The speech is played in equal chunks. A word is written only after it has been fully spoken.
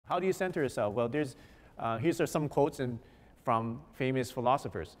How do you center yourself? Well, here's some quotes from famous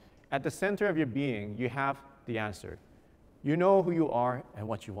philosophers. At the center of your being, you have the answer. You know who you are and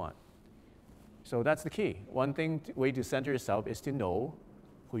what you want. So that's the key. One way to center yourself is to know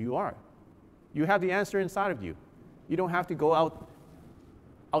who you are. You have the answer inside of you. You don't have to go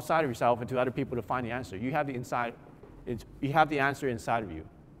outside of yourself and to other people to find the answer. You have the answer inside of you.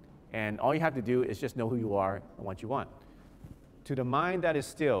 And all you have to do is just know who you are and what you want. To the mind that is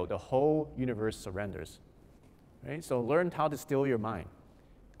still, the whole universe surrenders. Right? So learn how to still your mind.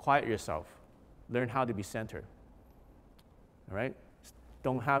 Quiet yourself. Learn how to be centered. All right?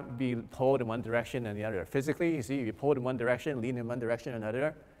 Don't have to be pulled in one direction and the other. Physically, you see, if you're pulled in one direction, lean in one direction and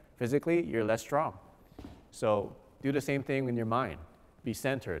another, physically, you're less strong. So do the same thing in your mind. Be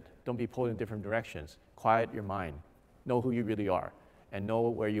centered. Don't be pulled in different directions. Quiet your mind. Know who you really are and know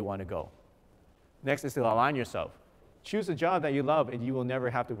where you want to go. Next is to align yourself. Choose a job that you love and you will never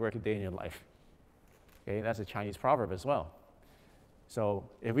have to work a day in your life. Okay, that's a Chinese proverb as well. So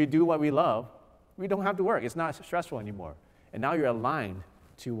if we do what we love, we don't have to work. It's not stressful anymore. And now you're aligned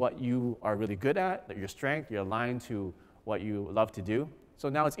to what you are really good at, your strength. You're aligned to what you love to do. So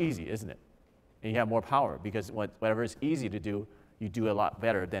now it's easy, isn't it? And you have more power because whatever is easy to do, you do a lot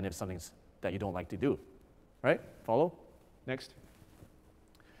better than if something's that you don't like to do. Right? Follow? Next.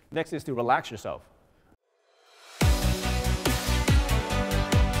 Next is to relax yourself.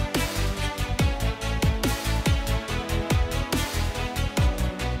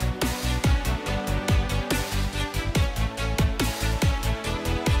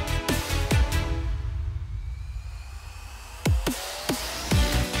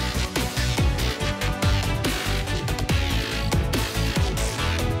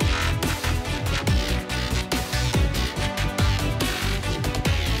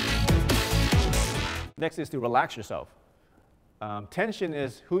 Next is to relax yourself. Tension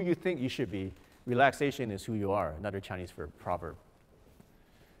is who you think you should be. Relaxation is who you are, another Chinese proverb.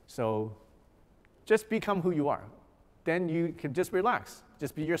 So just become who you are. Then you can just relax.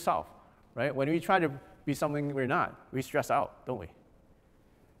 Just be yourself, right? When we try to be something we're not, we stress out, don't we?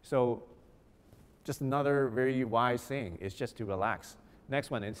 So just another very wise thing is just to relax. Next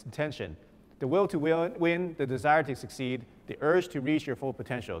one is intention. The will to win, the desire to succeed, the urge to reach your full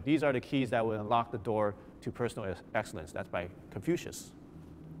potential. These are the keys that will unlock the door to personal excellence. That's by Confucius.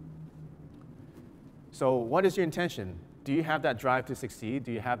 So what is your intention? Do you have that drive to succeed?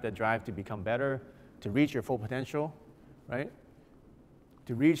 Do you have that drive to become better, to reach your full potential, right?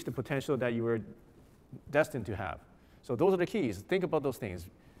 To reach the potential that you were destined to have. So those are the keys. Think about those things.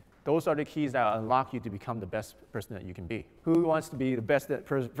 Those are the keys that unlock you to become the best person that you can be. Who wants to be the best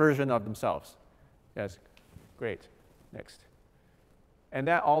version of themselves? Yes, great. Next. And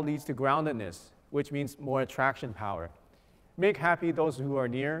that all leads to groundedness, which means more attraction power. Make happy those who are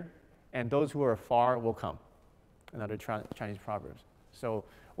near, and those who are far will come. Another Chinese proverb. So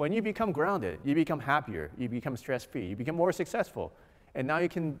when you become grounded, you become happier, you become stress-free, you become more successful. And now you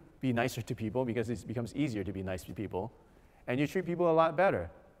can be nicer to people because it becomes easier to be nice to people. And you treat people a lot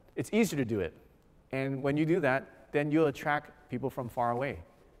better. It's easier to do it. And when you do that, then you'll attract people from far away.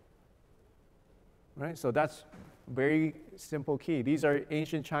 Right? So that's a very simple key. These are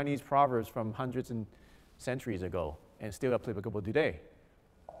ancient Chinese proverbs from hundreds and centuries ago and still applicable today.